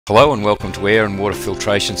Hello and welcome to Air and Water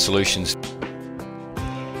Filtration Solutions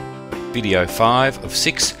video 5 of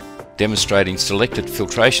 6 demonstrating selected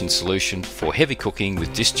filtration solution for heavy cooking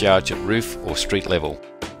with discharge at roof or street level.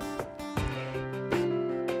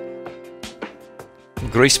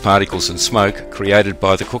 Grease particles and smoke created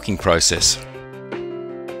by the cooking process.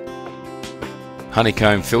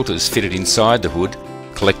 Honeycomb filters fitted inside the hood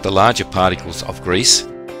collect the larger particles of grease.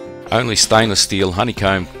 Only stainless steel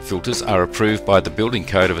honeycomb filters are approved by the Building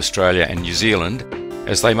Code of Australia and New Zealand,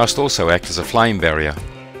 as they must also act as a flame barrier.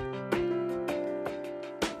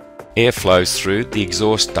 Air flows through the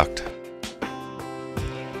exhaust duct.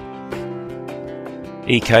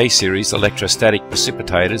 EK series electrostatic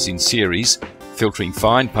precipitators in series, filtering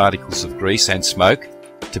fine particles of grease and smoke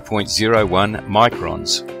to 0.01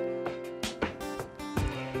 microns.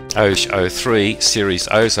 OH03 series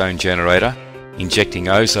ozone generator, injecting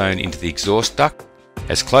ozone into the exhaust duct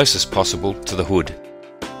as close as possible to the hood.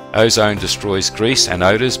 Ozone destroys grease and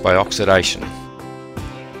odours by oxidation.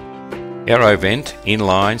 Aero vent,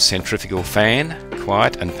 inline centrifugal fan,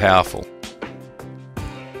 quiet and powerful.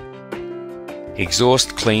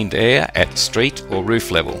 Exhaust cleaned air at street or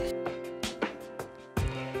roof level.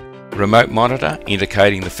 Remote monitor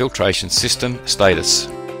indicating the filtration system status.